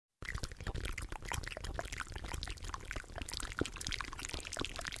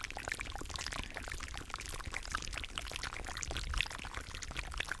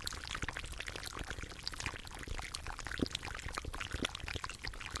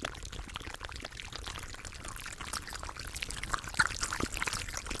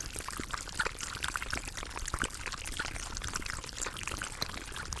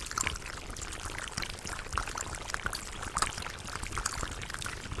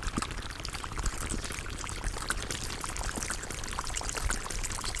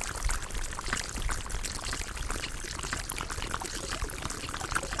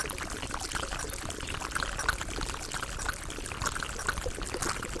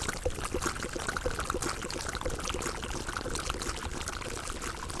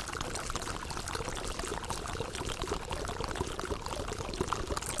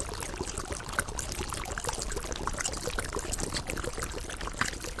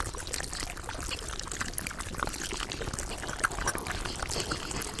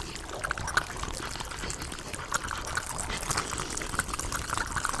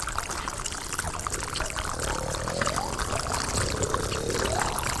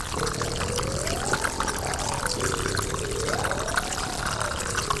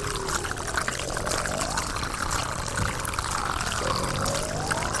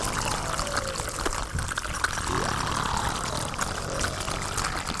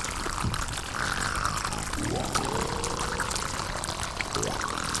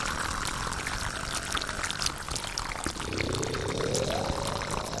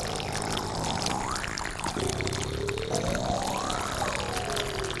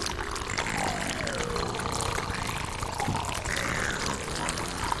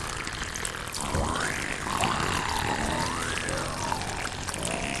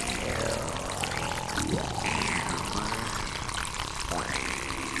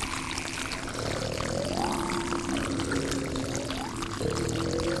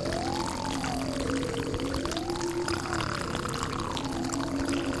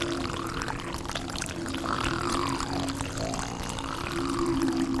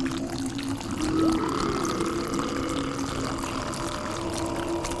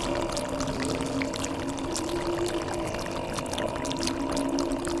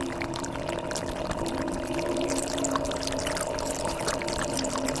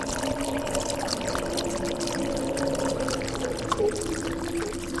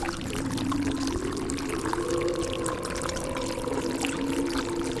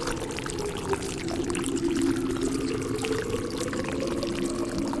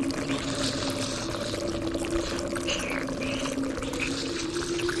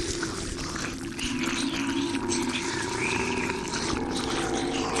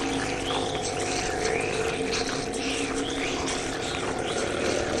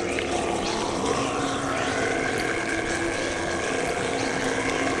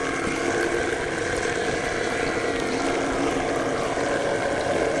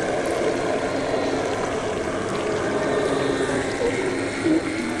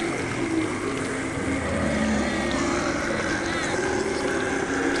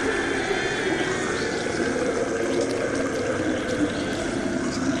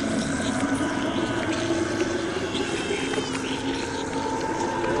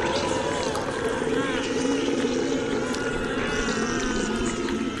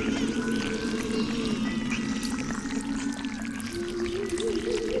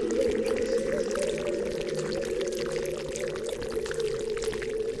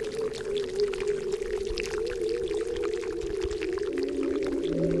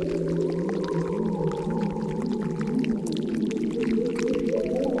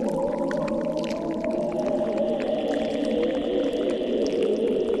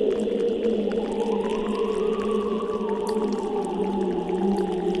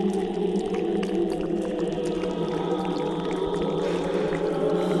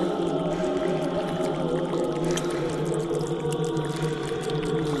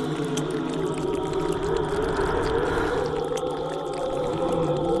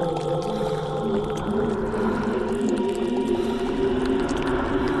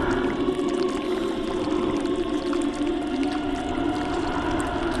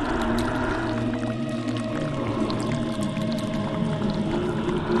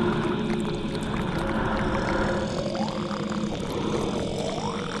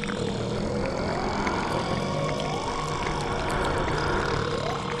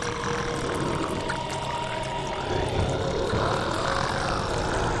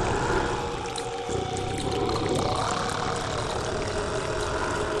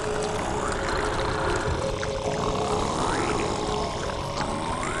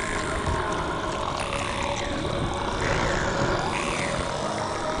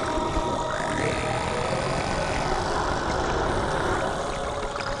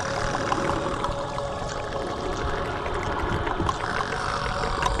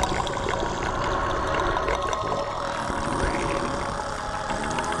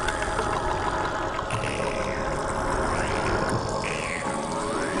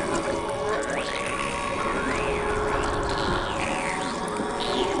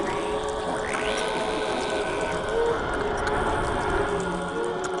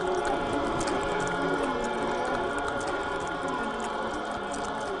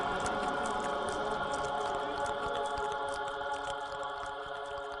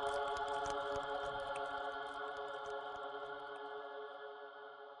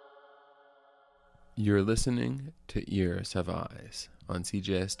You're listening to Ears Have Eyes on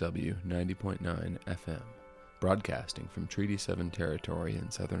CJSW 90.9 FM, broadcasting from Treaty 7 territory in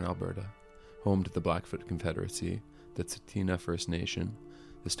southern Alberta, home to the Blackfoot Confederacy, the Tsuut'ina First Nation,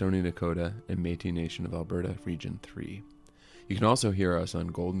 the Stoney Nakoda, and Métis Nation of Alberta, Region 3. You can also hear us on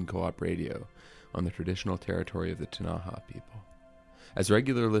Golden Co-op Radio on the traditional territory of the Ktunaxa people. As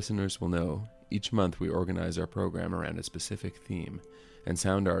regular listeners will know, each month we organize our program around a specific theme, and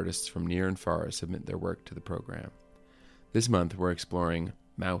sound artists from near and far submit their work to the program. This month we're exploring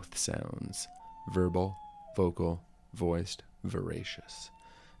mouth sounds, verbal, vocal, voiced, voracious,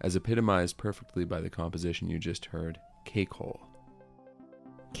 as epitomized perfectly by the composition you just heard, Cake Hole.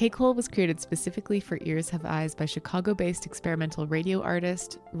 Cake Hole was created specifically for Ears Have Eyes by Chicago-based experimental radio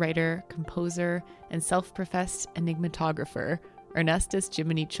artist, writer, composer, and self-professed enigmatographer, Ernestus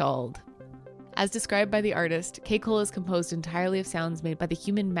Jiminy Chald. As described by the artist, Cake Hole is composed entirely of sounds made by the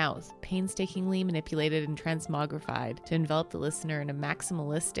human mouth, painstakingly manipulated and transmogrified to envelop the listener in a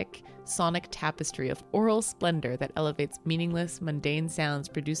maximalistic, sonic tapestry of oral splendor that elevates meaningless, mundane sounds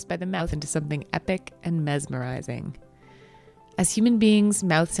produced by the mouth into something epic and mesmerizing. As human beings,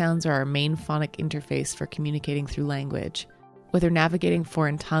 mouth sounds are our main phonic interface for communicating through language. Whether navigating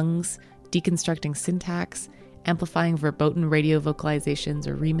foreign tongues, deconstructing syntax, amplifying verboten radio vocalizations,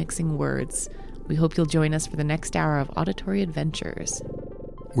 or remixing words, we hope you'll join us for the next hour of auditory adventures.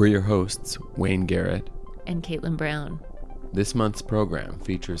 We're your hosts, Wayne Garrett and Caitlin Brown. This month's program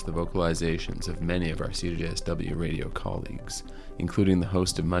features the vocalizations of many of our CJSW radio colleagues, including the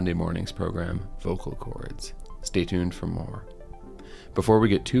host of Monday morning's program, Vocal Chords. Stay tuned for more. Before we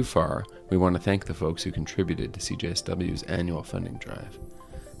get too far, we want to thank the folks who contributed to CJSW's annual funding drive.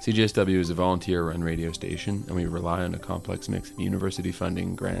 CJSW is a volunteer-run radio station, and we rely on a complex mix of university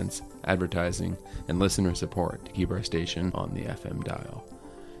funding, grants, advertising, and listener support to keep our station on the FM dial.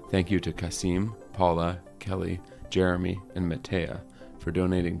 Thank you to Kasim, Paula, Kelly, Jeremy, and Matea for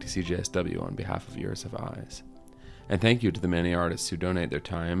donating to CJSW on behalf of Ears Have Eyes. And thank you to the many artists who donate their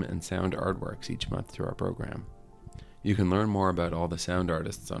time and sound artworks each month to our program. You can learn more about all the sound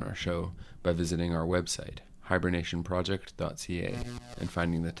artists on our show by visiting our website, hibernationproject.ca, and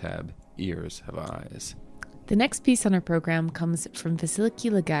finding the tab Ears Have Eyes. The next piece on our program comes from Vasiliki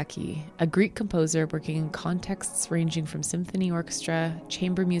Lagaki, a Greek composer working in contexts ranging from symphony orchestra,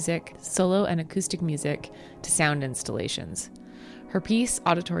 chamber music, solo and acoustic music, to sound installations. Her piece,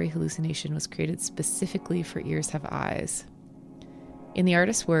 Auditory Hallucination, was created specifically for Ears Have Eyes. In the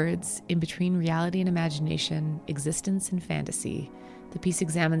artist's words, in between reality and imagination, existence and fantasy, the piece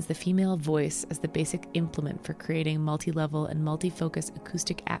examines the female voice as the basic implement for creating multi-level and multi-focus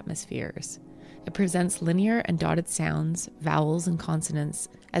acoustic atmospheres. It presents linear and dotted sounds, vowels and consonants,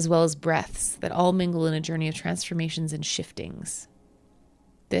 as well as breaths that all mingle in a journey of transformations and shiftings.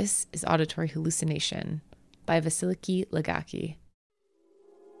 This is Auditory Hallucination by Vasiliki Lagaki.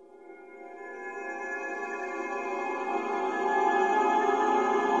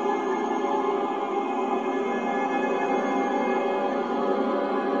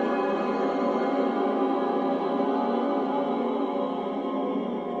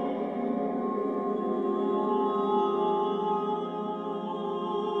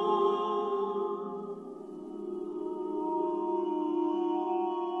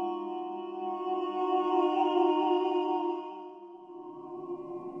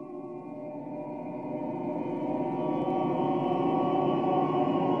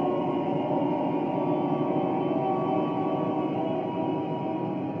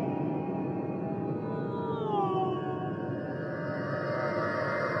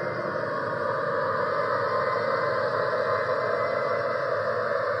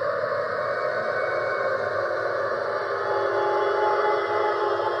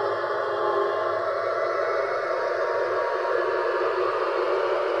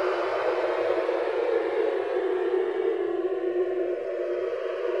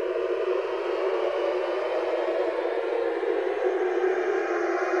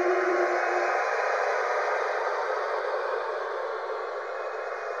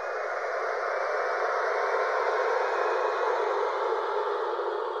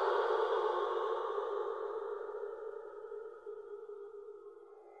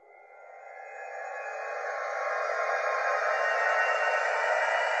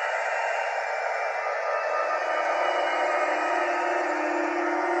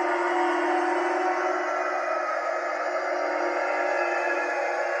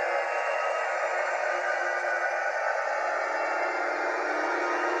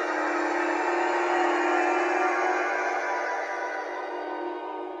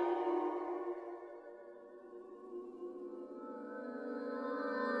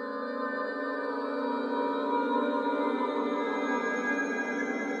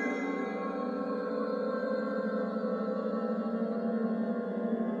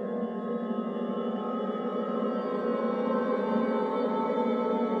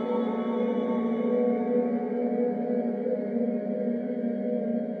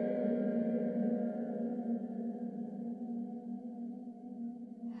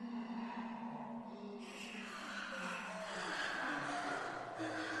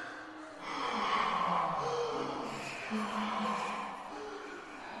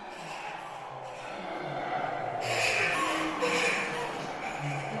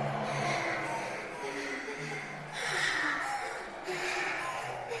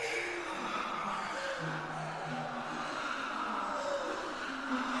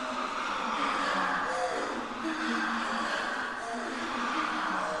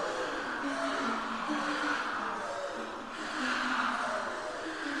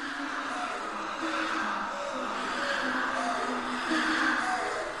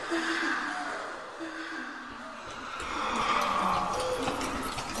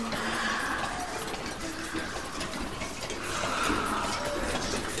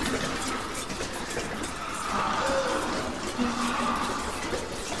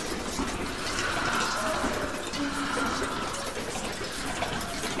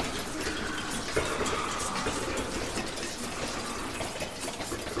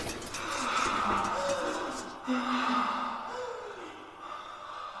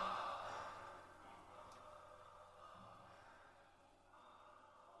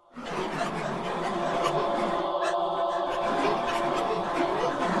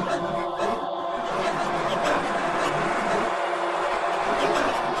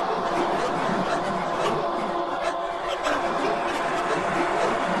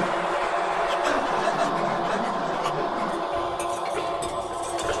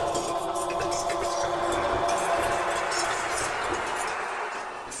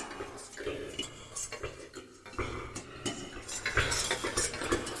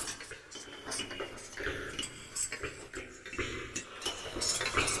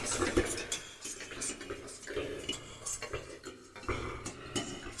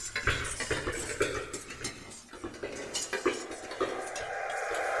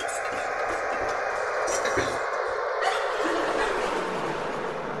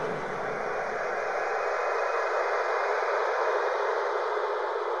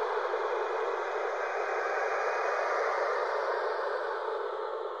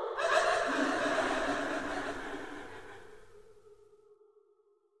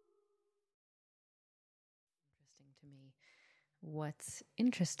 What's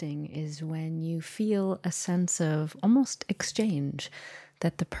interesting is when you feel a sense of almost exchange,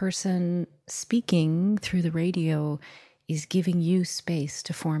 that the person speaking through the radio is giving you space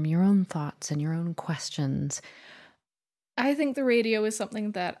to form your own thoughts and your own questions. I think the radio is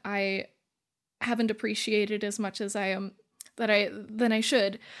something that I haven't appreciated as much as than I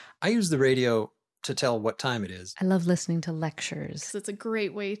should. I use the radio to tell what time it is. I love listening to lectures. It's a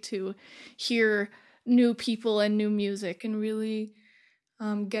great way to hear new people and new music and really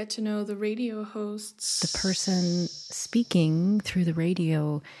get to know the radio hosts. The person speaking through the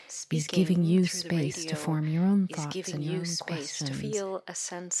radio is giving you space to form your own thoughts and your own questions. To feel a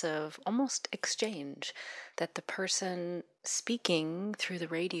sense of almost exchange, that the person speaking through the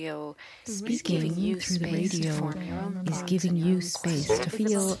radio is giving you space to form your own thoughts, is giving you space to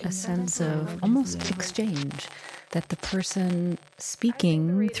feel a sense of almost exchange, that the person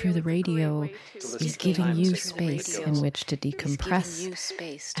speaking through the radio is giving you space in which to decompress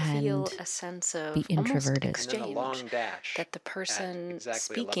and be introverted. That the person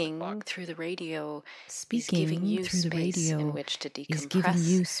speaking through the radio is giving you space in which to decompress, is giving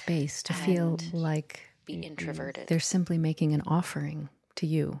you space to feel like be introverted. They're simply making an offering to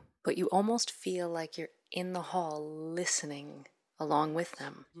you. But you almost feel like you're in the hall listening along with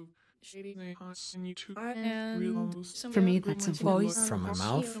them. For me, that's a voice from my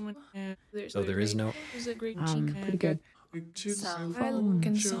mouth. So there is no... pretty good. Phone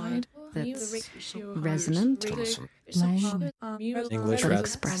inside. That's resonant, Awesome. loud, English but rather.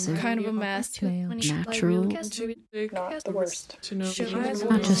 expressive, Kind of a mess. natural. Not the worst.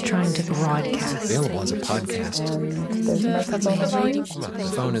 Not just trying to broadcast. Available as a podcast.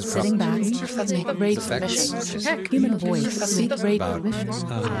 The phone is Sitting back, effects. human voice, About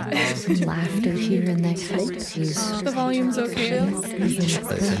laughter here and there. The volume's okay. I think.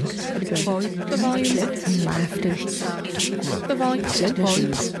 The volume's Laughter.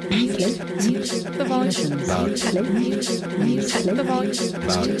 the volume. The volume. The volume.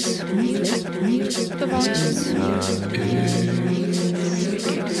 About The volume.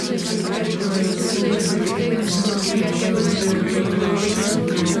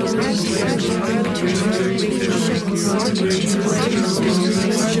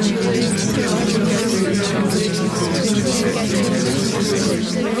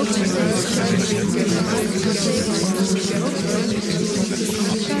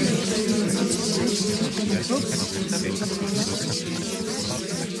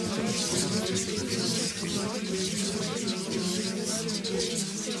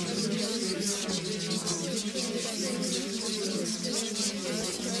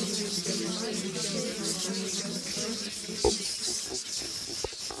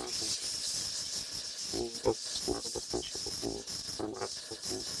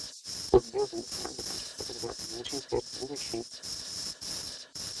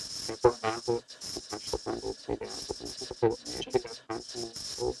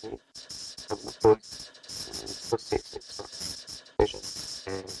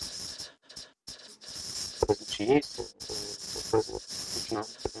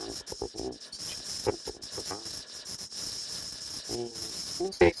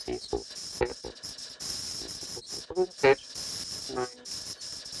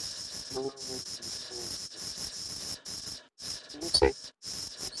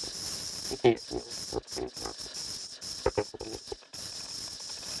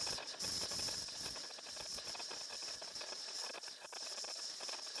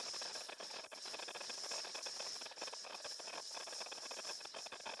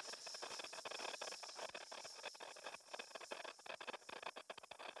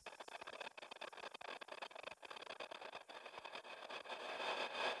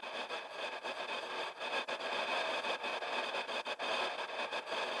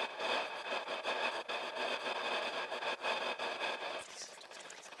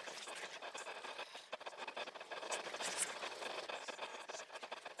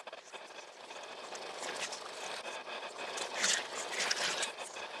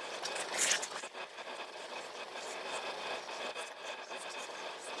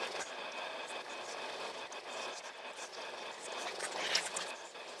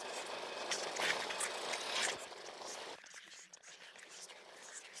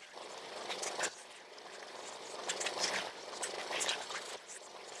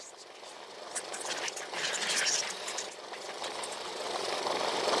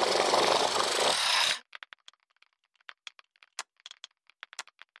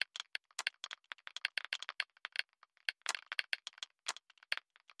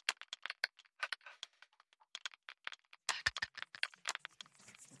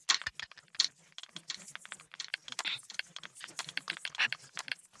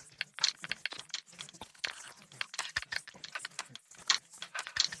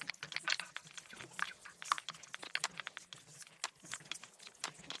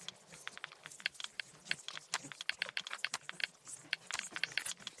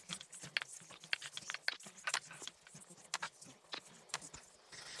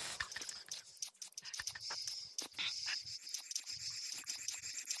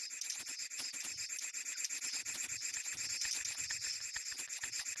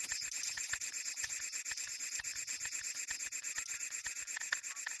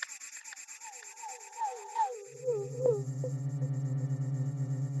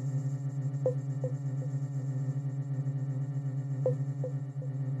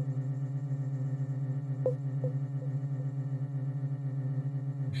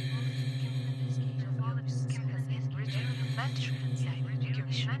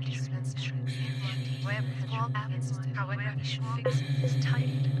 However, he should fix his tight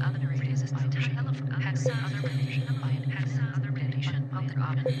other resist by telephone has other by an other relation of the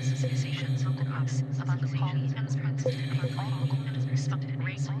organizations about the poly and all responded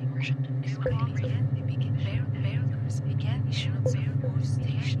version new barriers began issues of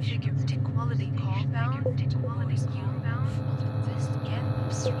station figure to quality call bound of this again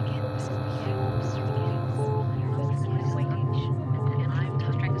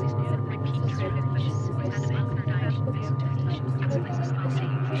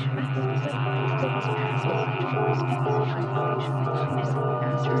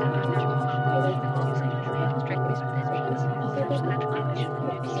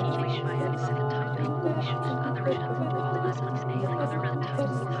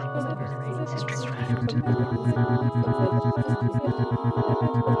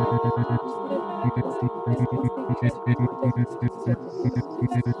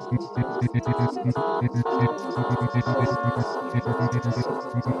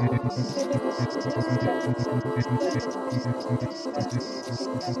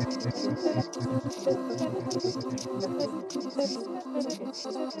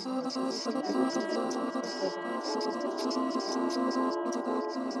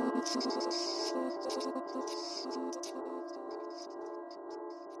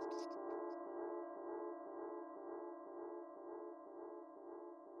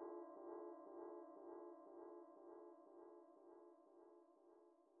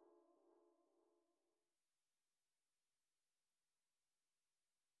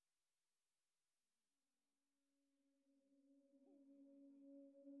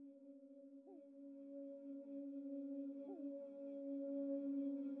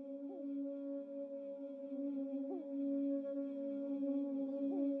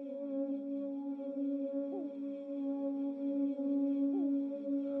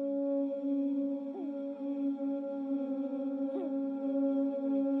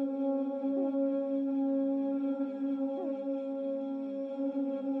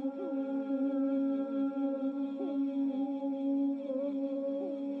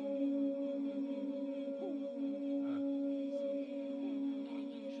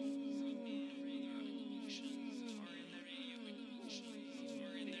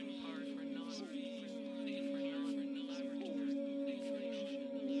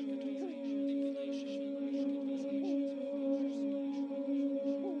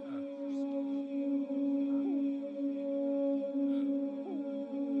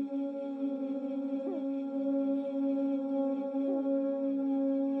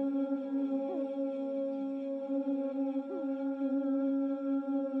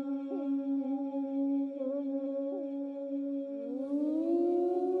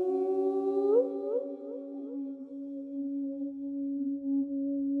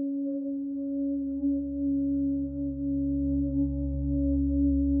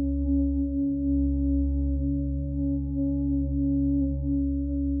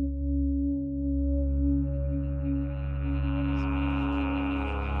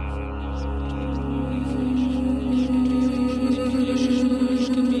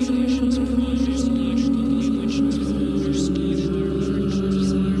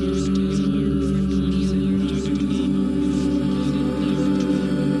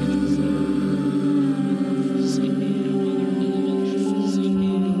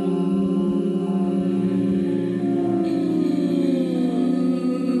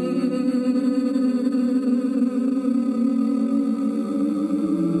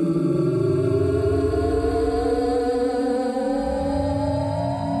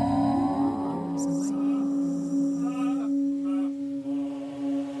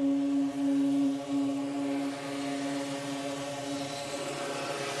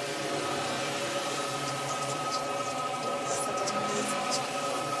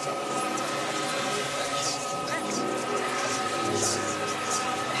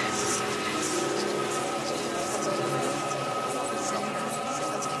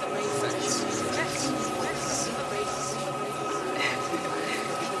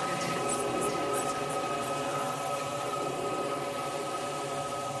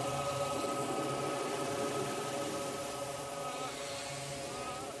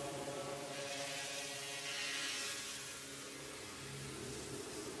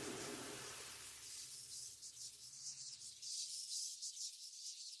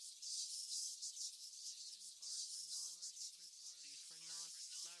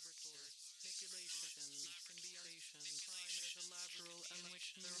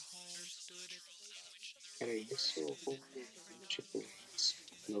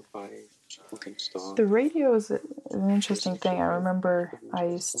The radio is an interesting thing. I remember I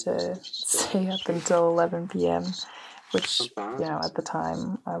used to stay up until 11 p.m., which, at the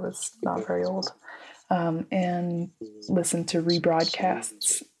time I was not very old, and listen to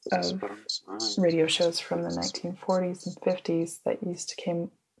rebroadcasts of radio shows from the 1940s and 50s that used to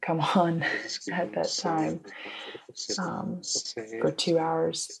come on at that time for 2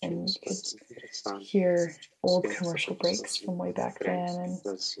 hours, and you could hear old commercial breaks from way back then,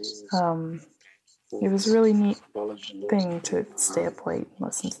 and it was a really neat thing to stay up late and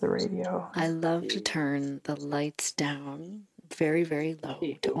listen to the radio. I love to turn the lights down very, very low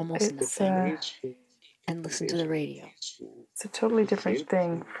to almost nothing and listen to the radio. It's a totally different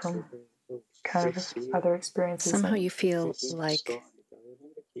thing from kind of other experiences. Somehow you feel like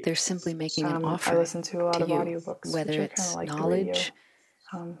they're simply making an offer. I listen to a lot of you, audiobooks, whether which it's like knowledge,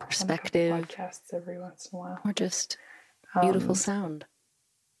 perspective, podcasts every once in a while, or just beautiful sound.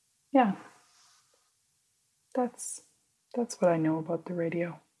 Yeah, that's what I know about the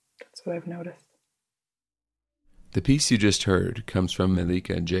radio. That's what I've noticed. The piece you just heard comes from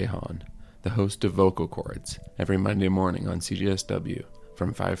Melika Jehan, the host of Vocal Chords, every Monday morning on CJSW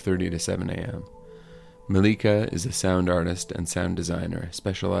from 5:30 to 7 a.m. Melika is a sound artist and sound designer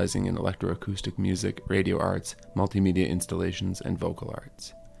specializing in electroacoustic music, radio arts, multimedia installations, and vocal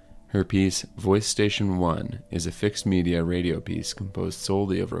arts. Her piece, Voice Station 1, is a fixed media radio piece composed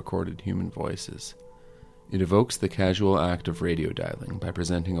solely of recorded human voices. It evokes the casual act of radio dialing by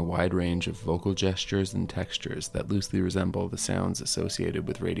presenting a wide range of vocal gestures and textures that loosely resemble the sounds associated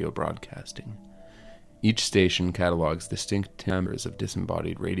with radio broadcasting. Each station catalogs distinct timbres of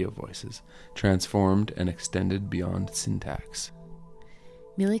disembodied radio voices, transformed and extended beyond syntax.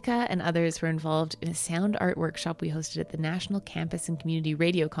 Melika and others were involved in a sound art workshop we hosted at the National Campus and Community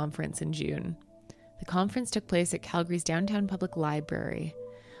Radio Conference in June. The conference took place at Calgary's downtown public library.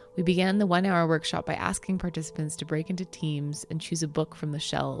 We began the 1-hour workshop by asking participants to break into teams and choose a book from the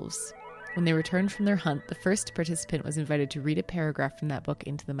shelves. When they returned from their hunt, the first participant was invited to read a paragraph from that book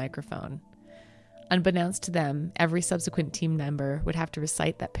into the microphone. Unbeknownst to them, every subsequent team member would have to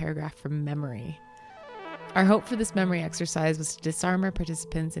recite that paragraph from memory. Our hope for this memory exercise was to disarm our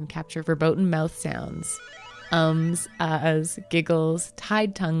participants and capture verboten mouth sounds. Ums, ahs, giggles,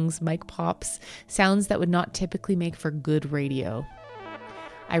 tied tongues, mic pops, sounds that would not typically make for good radio.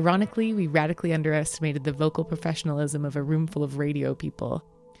 Ironically, we radically underestimated the vocal professionalism of a room full of radio people.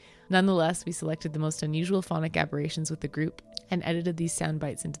 Nonetheless, we selected the most unusual phonic aberrations with the group and edited these sound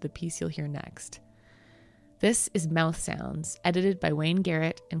bites into the piece you'll hear next. This is Mouth Sounds, edited by Wayne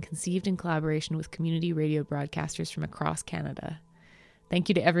Garrett and conceived in collaboration with community radio broadcasters from across Canada. Thank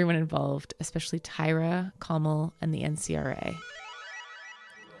you to everyone involved, especially Tyra, Kamal, and the NCRA.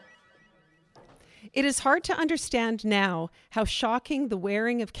 It is hard to understand now how shocking the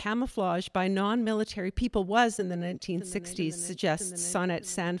wearing of camouflage by non-military people was in the 1960s, suggests Sonnet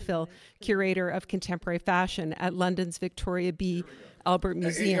Sandfill, curator of contemporary fashion at London's Victoria B. Albert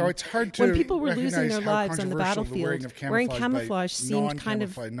Museum. It's hard to when people were losing their lives on the battlefield, wearing camouflage seemed kind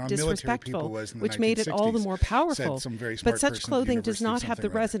of disrespectful, which made it all the more powerful. But such clothing does not have the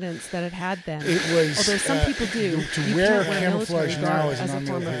resonance that it had then. Although some people do, to wear camouflage now as a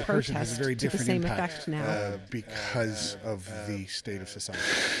non-military person has a very different impact because of the state of society.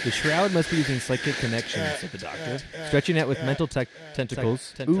 The shroud must be using psychic connections, said the doctor, stretching out with mental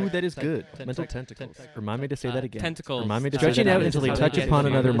tentacles. Ooh, that is good. Mental tentacles. Remind me to say that again. Tentacles. Remind me to stretching out until they touch upon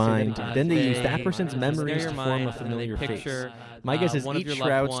another mind. Then they use that person's memories to form a familiar face. My guess is each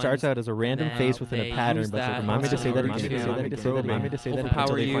shroud starts out as a random face within a pattern, but remind me to say that again. Remind me to say that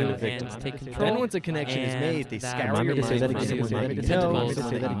until they find a victim. Then once a connection is made, they scour your mind. Remind me to say that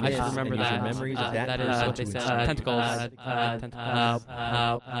again. I should remember that. Memories of that person. Tentacles.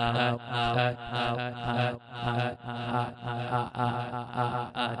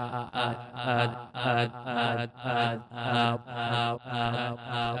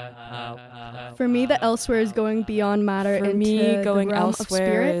 For me, the elsewhere is going beyond matter into going the realm elsewhere of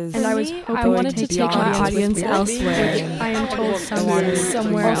spirit, is and I wanted to take my audience elsewhere. I am told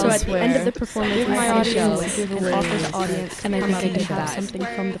somewhere. Also, at the end of the performance, my audience and offer the audience, and I think they can have something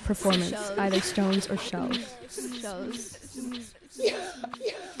from the performance, either stones or shells.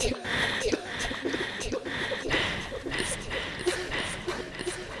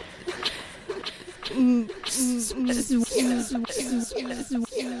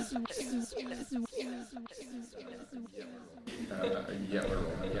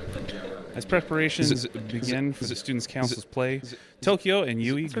 As preparations begin for the Students' Council's play, Tokyo and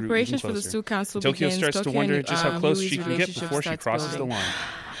Yui grew even closer. For the Student Council Tokyo begins, starts to wonder just how close she can get before she crosses the line.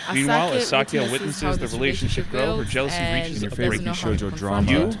 Meanwhile, as Sakia witnesses the relationship grow, her jealousy reaches a breaking breaking point. shoujo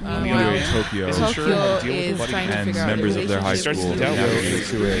drama. You, on the other end, Tokyo is trying to figure out members of their high school navigate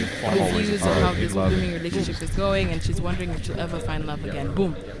to a views of how this blooming relationship is going, and she's wondering if she'll ever find love again.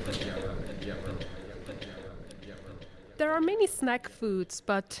 Boom. There are many snack foods,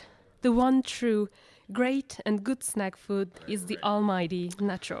 but the one true great and good snack food is the almighty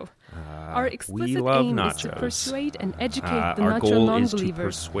nacho. Our explicit aim is to persuade and educate the nacho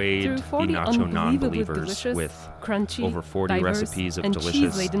non-believers through 40 unbelievably delicious, crunchy, over 40 diverse, recipes of and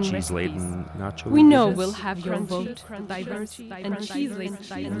delicious cheese-laden nacho. We know we'll have your vote, diverse, and cheese-laden,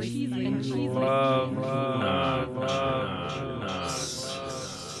 and cheese-laden.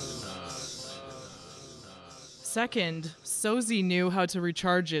 Second, Sozi knew how to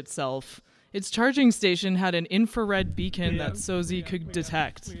recharge itself. Its charging station had an infrared beacon that Sozi could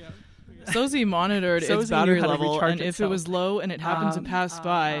detect. Sozi monitored its battery level, and if it was low and it happened to pass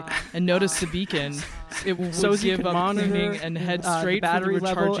by and notice the beacon, it would give up cleaning and head straight for the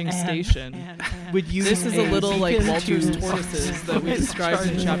recharging station. This is a little like Walter's tortoises that we described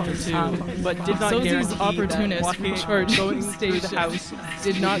in Chapter 2. But did not Sozi's opportunist recharging station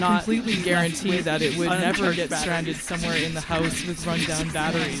did not completely guarantee that it would never get stranded somewhere in the house with rundown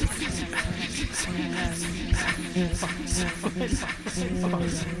batteries.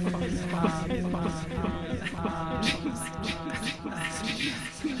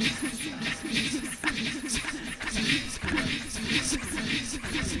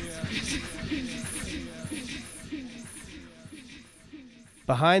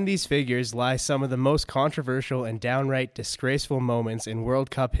 Behind these figures lie some of the most controversial and downright disgraceful moments in World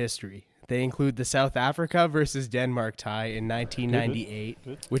Cup history. They include the South Africa versus Denmark tie in 1998,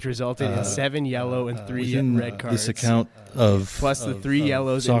 which resulted in 7 yellow and 3 red cards. This account of plus the 3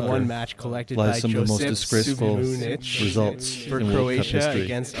 yellows in one match collected by some of the most Josip disgraceful Sumunic results for in World Cup Croatia history,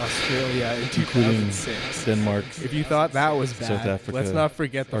 against Australia in including 2006. Denmark. If you thought that was bad, South Africa, let's not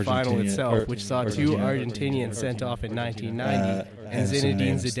forget the final Argentina, itself, which saw 2 Argentinians sent off in 1990. And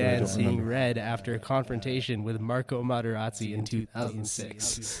Zinedine Zidane seeing red after a confrontation with Marco Materazzi in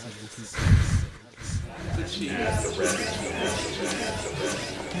 2006.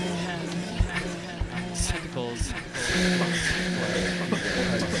 Tentacles.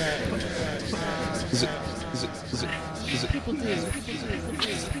 People do.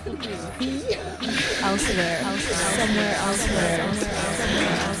 Elsewhere. Somewhere elsewhere.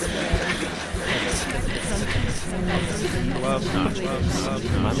 Love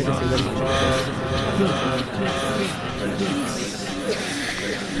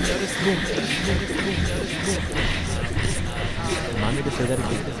Mommy to say that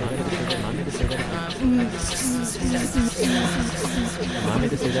again. Mommy to say that again. Mommy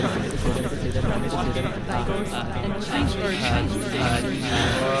to say that again.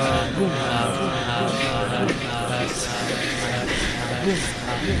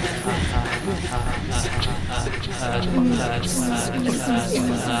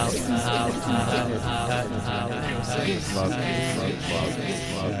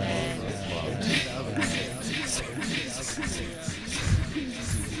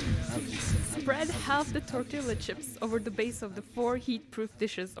 Spread half the tortilla chips over the base of the 4 heat-proof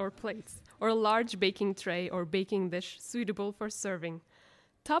dishes or plates, or a large baking tray or baking dish suitable for serving.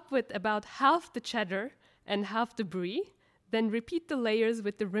 Top with about half the cheddar and half the brie, then repeat the layers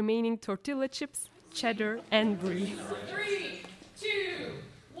with the remaining tortilla chips, cheddar, and brie. 3, 2,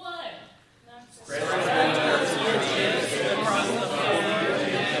 1.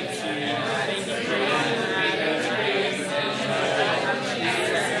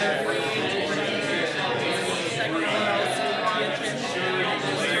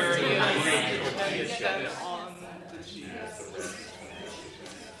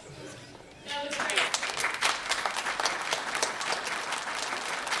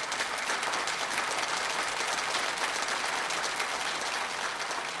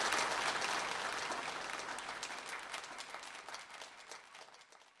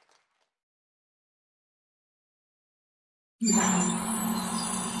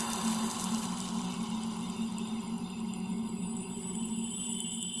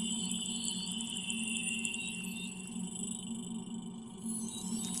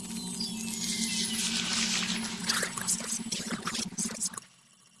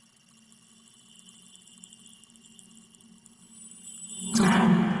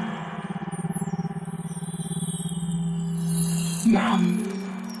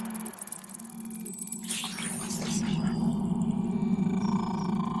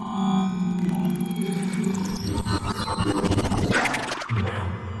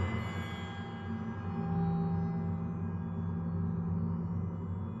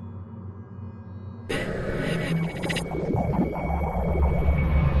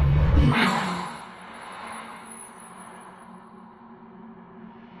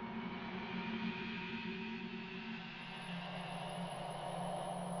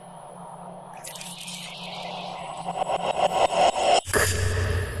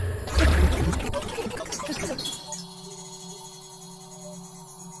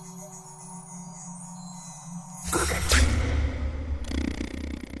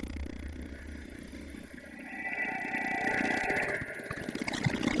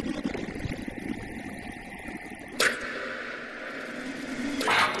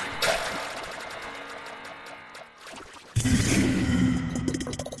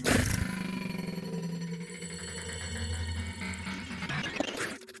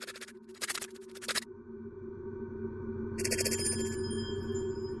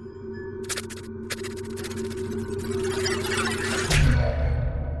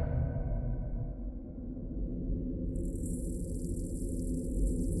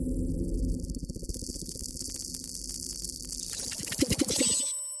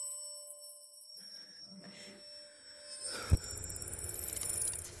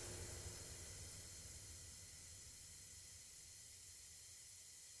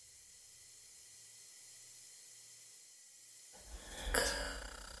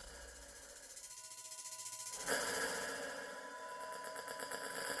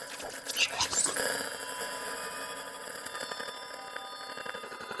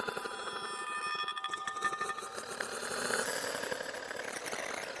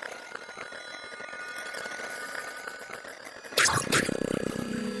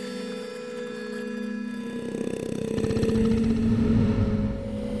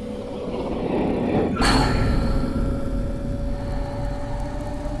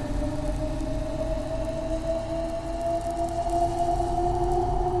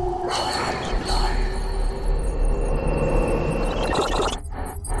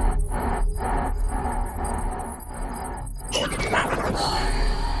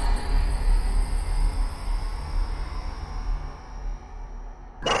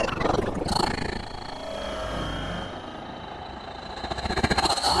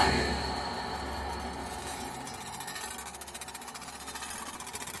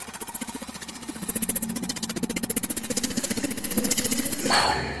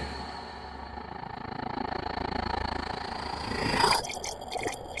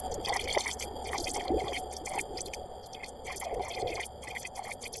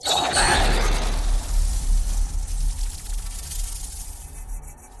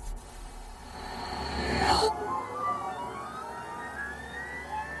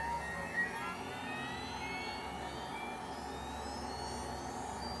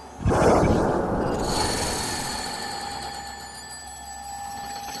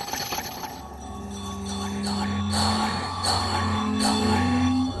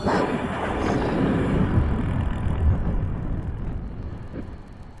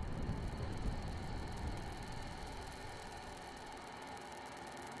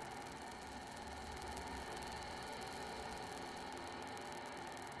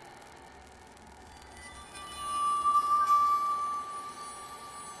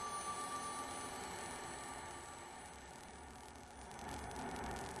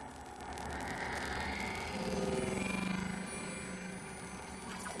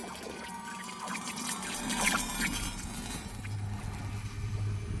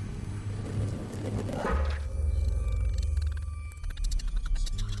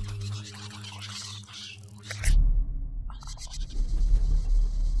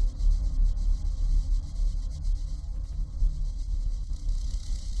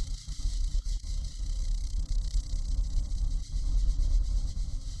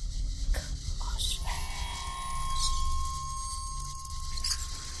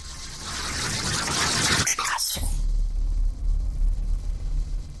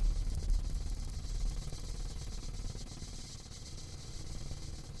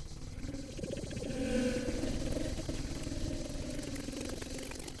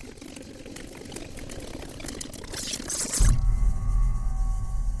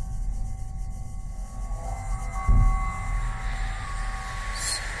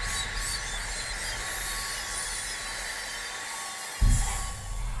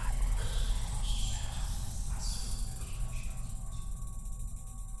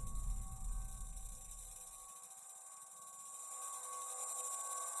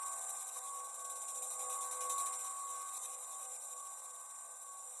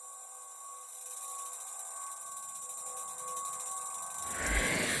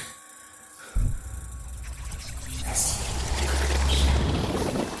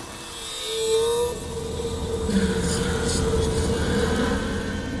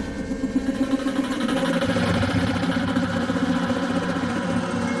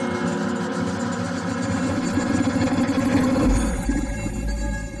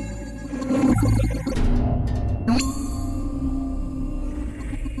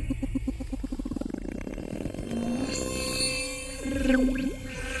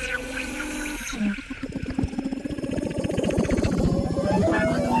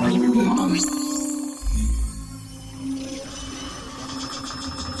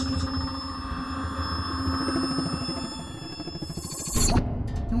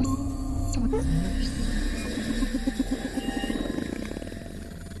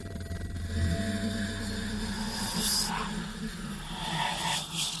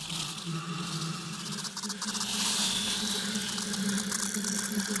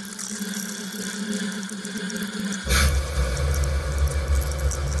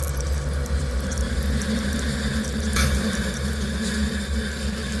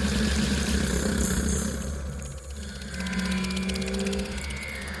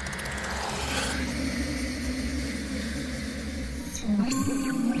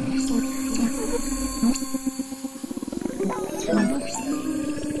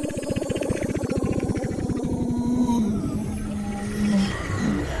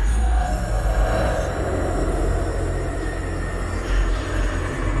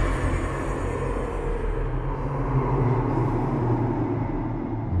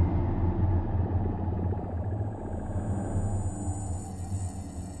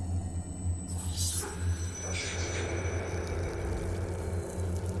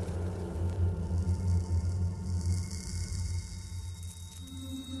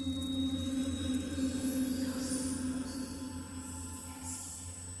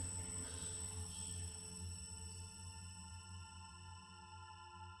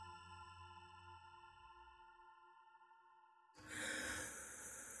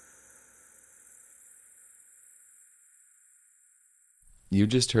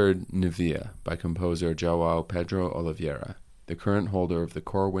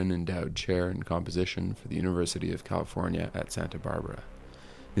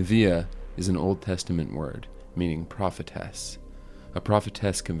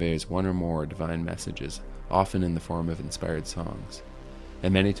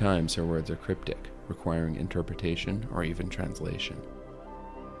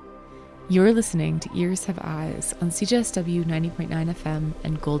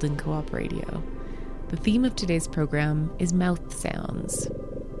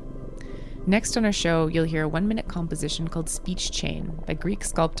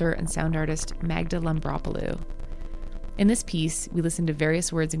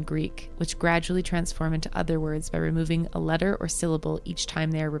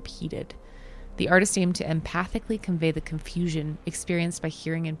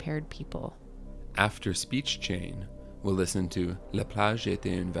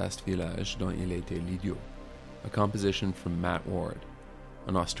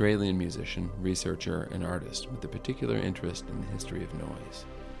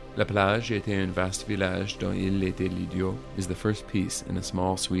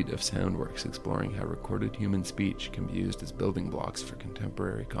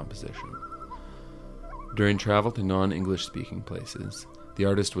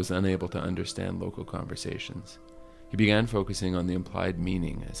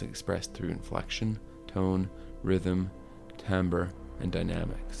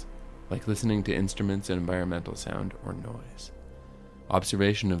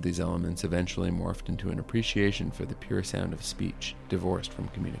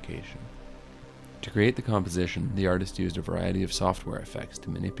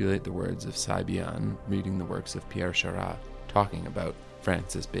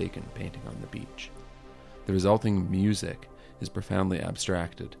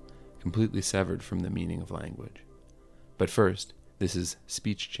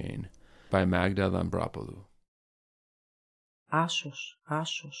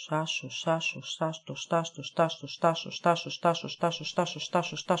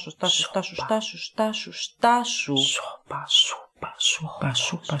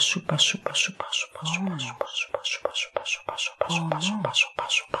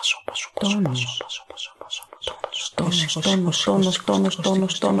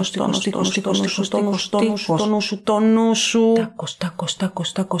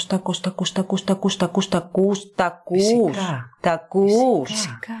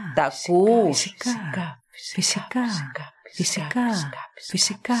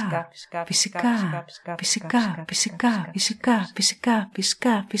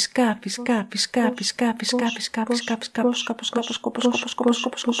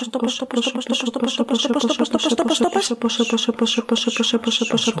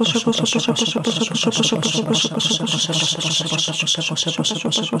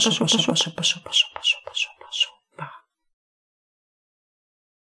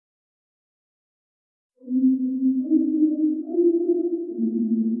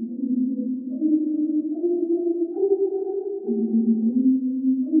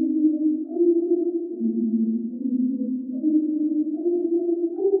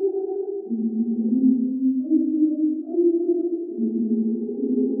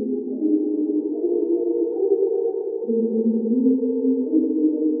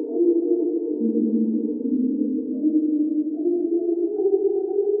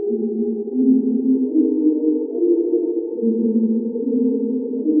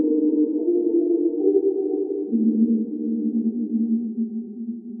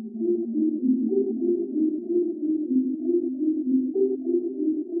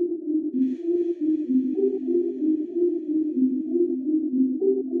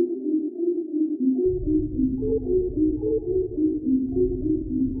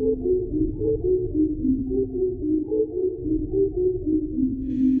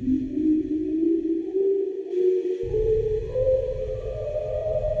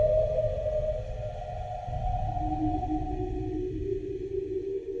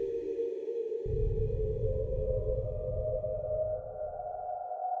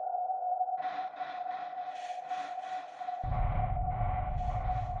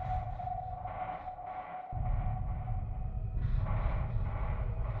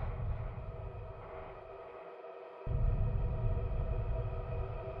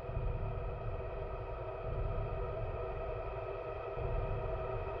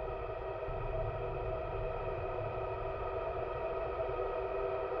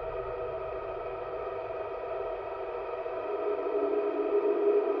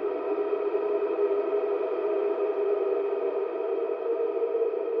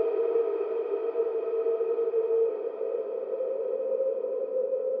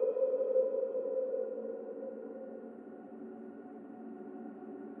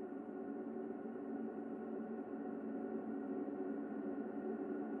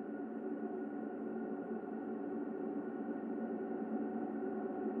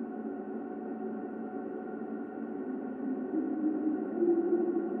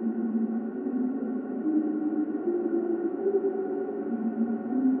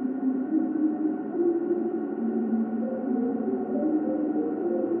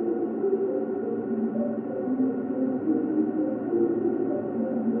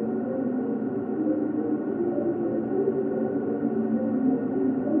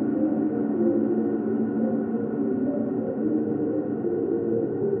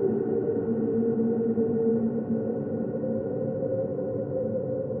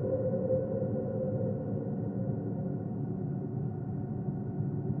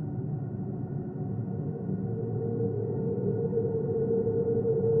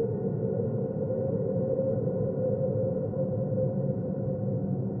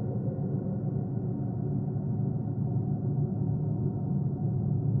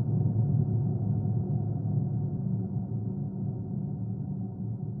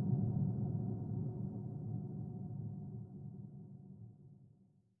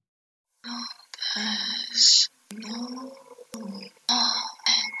 There's no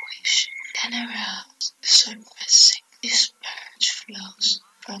anguish can arouse the surfacing. This purge flows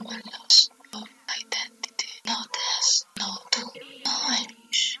from a loss of identity. No death, no doom, no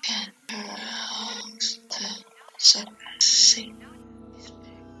anguish can arouse the surfacing.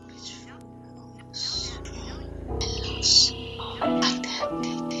 Which flows from a loss of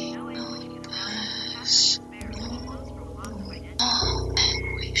identity. No death, no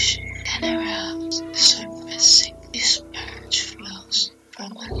anguish can arouse the surfacing. This purge flows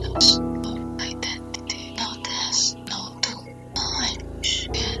from a loss of identity. No death, no doom, no anguish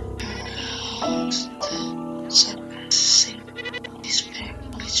can arouse the surfacing. This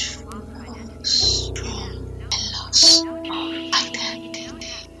purge which flows from a loss of identity.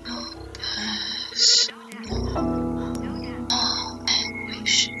 No death, no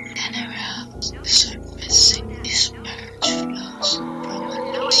anguish can arouse the surfacing. This purge flows from a loss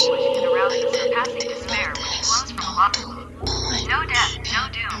of identity. No death, no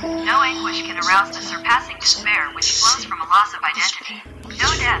doom, no anguish can arouse the surpassing despair which flows from a loss of identity. No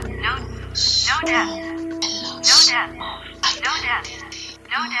death, no death, no death, no death,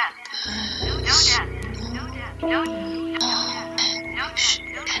 no death, no death, no death, no anguish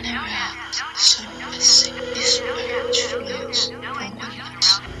can arouse the surfacing. This purge flows from a loss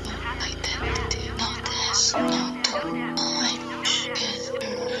of identity. No death, no doom, no anguish can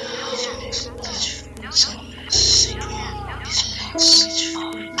arouse the surfacing. Which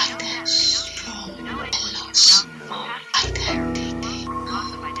from a loss of identity. No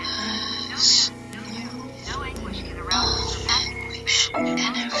anguish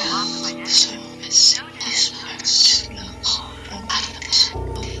can arouse the surfacing. This purge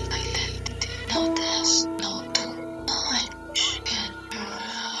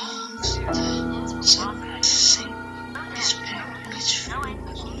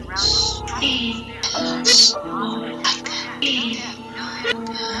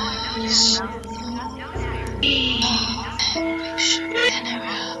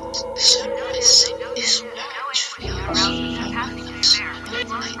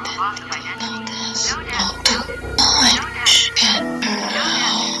flows from a loss of identity. No death.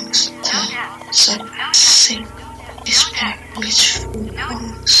 Surpassing despair which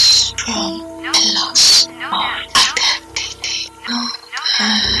flows from a loss of identity. No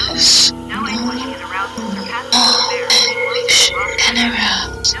curse, no anguish can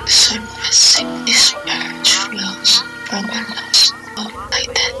arouse the surpassing despair which flows from a loss of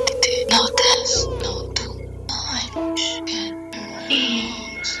identity. No death, no doom, no anguish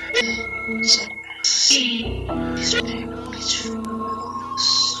can arouse the surpassing despair which flows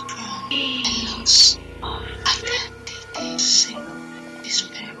from a loss of identity.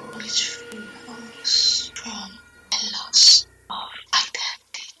 Despair which flows from a loss of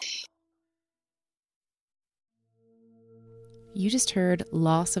identity. You just heard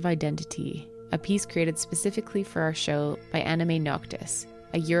Loss of Identity, a piece created specifically for our show by Anime Noctis,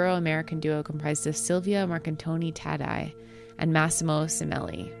 a Euro-American duo comprised of Silvia Marcantoni Tadai and Massimo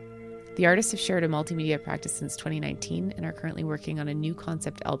Simelli. The artists have shared a multimedia practice since 2019 and are currently working on a new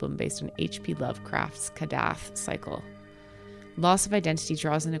concept album based on H.P. Lovecraft's Kadath cycle. Loss of Identity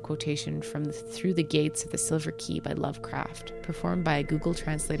draws in a quotation from Through the Gates of the Silver Key by Lovecraft, performed by a Google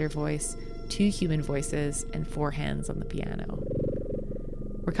Translator voice, 2 human voices, and 4 hands on the piano.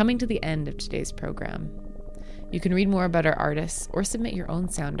 We're coming to the end of today's program. You can read more about our artists or submit your own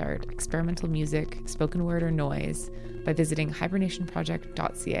sound art, experimental music, spoken word, or noise by visiting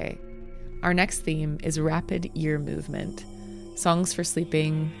hibernationproject.ca. Our next theme is Rapid Ear Movement, songs for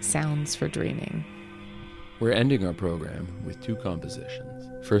sleeping, sounds for dreaming. We're ending our program with 2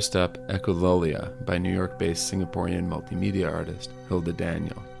 compositions. First up, Echolalia by New York-based Singaporean multimedia artist Hilda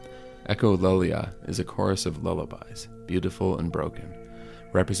Daniel. Echolalia is a chorus of lullabies, beautiful and broken,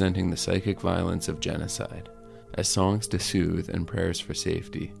 representing the psychic violence of genocide. As songs to soothe and prayers for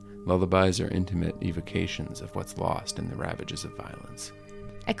safety, lullabies are intimate evocations of what's lost in the ravages of violence.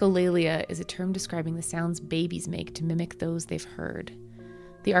 Echolalia is a term describing the sounds babies make to mimic those they've heard.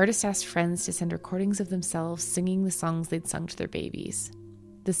 The artist asked friends to send recordings of themselves singing the songs they'd sung to their babies.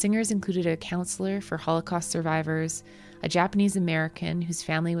 The singers included a counselor for Holocaust survivors, a Japanese American whose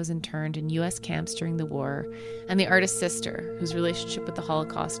family was interned in U.S. camps during the war, and the artist's sister, whose relationship with the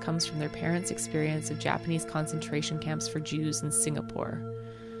Holocaust comes from their parents' experience of Japanese concentration camps for Jews in Singapore.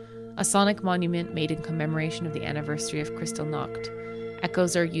 A sonic monument made in commemoration of the anniversary of Kristallnacht,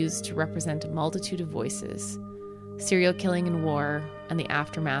 echoes are used to represent a multitude of voices, serial killing and war, and the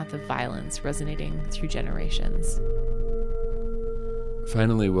aftermath of violence resonating through generations.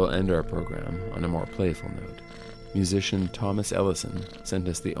 Finally, we'll end our program on a more playful note. Musician Thomas Ellison sent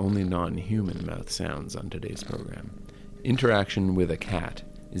us the only non-human mouth sounds on today's program. Interaction with a cat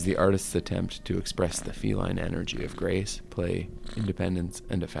is the artist's attempt to express the feline energy of grace, play, independence,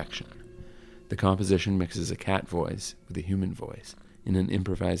 and affection. The composition mixes a cat voice with a human voice in an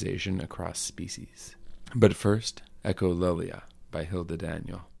improvisation across species. But first, Echolalia by Hilda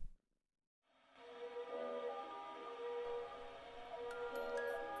Daniel.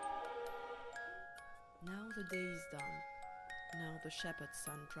 Now the day is done. Now the shepherd's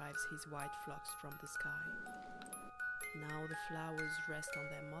son drives his white flocks from the sky. Now the flowers rest on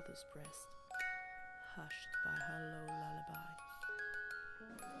their mother's breast, hushed by her low lullaby.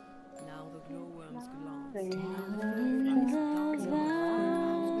 Now the glowworms glance. Now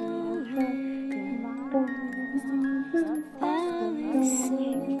the fireflies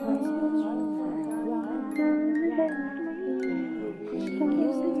dance on the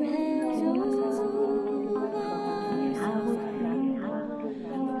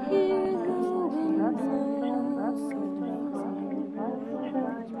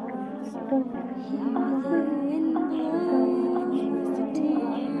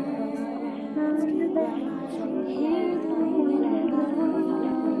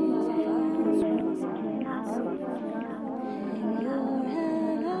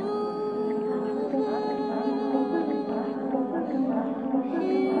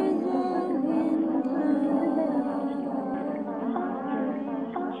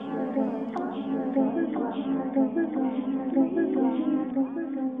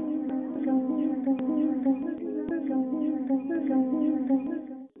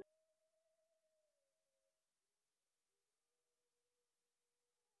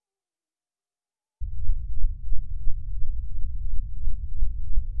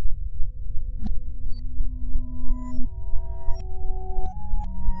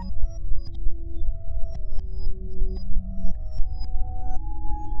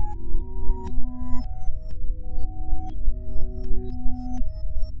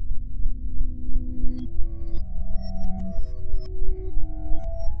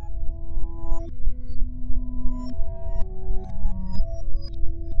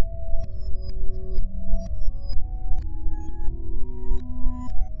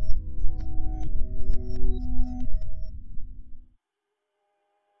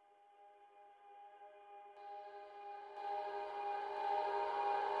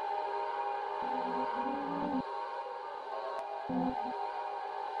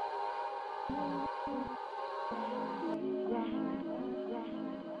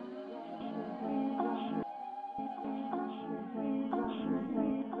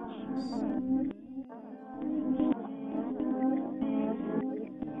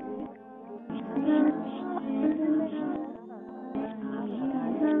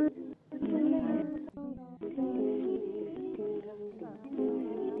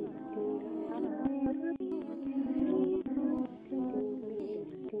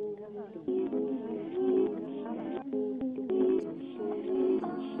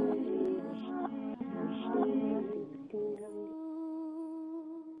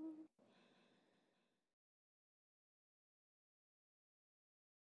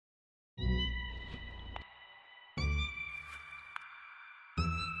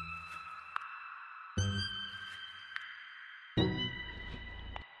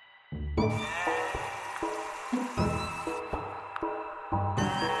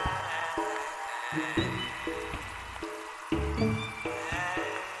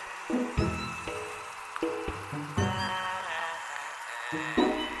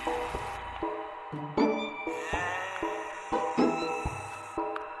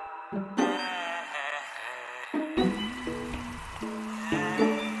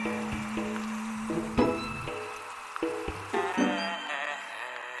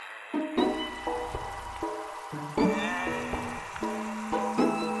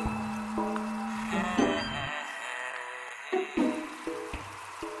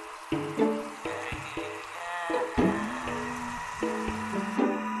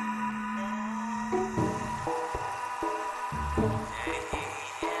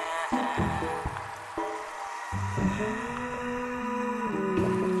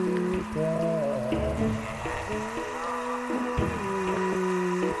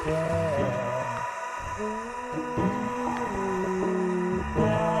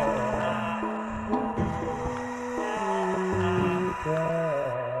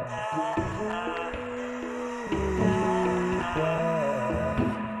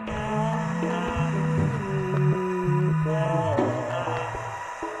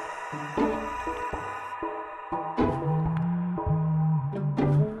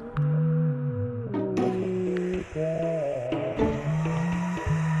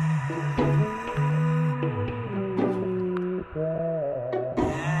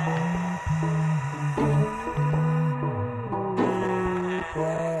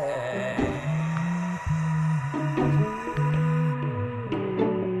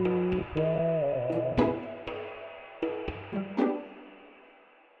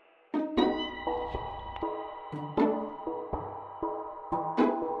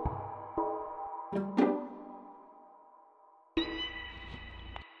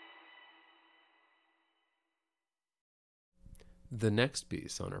The next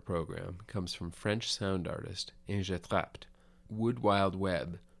piece on our program comes from French sound artist Inge Trapt. Wood Wild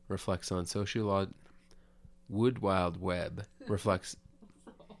Web reflects on Wood Wild Web reflects...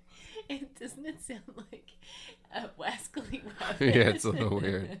 Doesn't it sound like a wascally web? Yeah, it's a little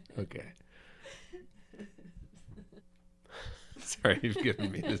weird. Okay. Sorry, you've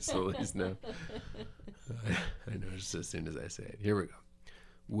given me the sillies now. I know just as soon as I say it. Here we go.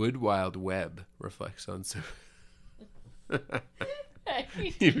 Wood Wild Web reflects on...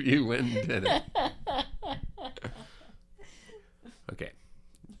 you went and did it. Okay.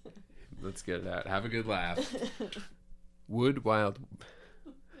 Let's get it out. Have a good laugh. Wood Wild...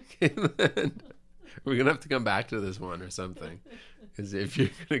 Okay, then. We're going to have to come back to this one or something. Because if you're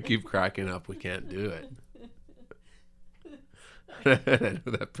going to keep cracking up, we can't do it. I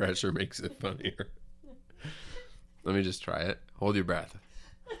know that pressure makes it funnier. Let me just try it. Hold your breath.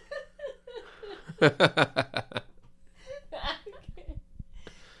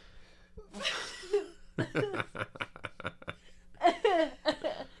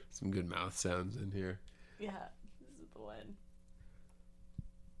 Some good mouth sounds in here. Yeah, this is the one.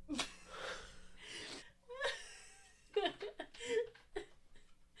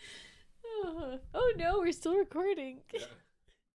 Oh no, we're still recording. Yeah.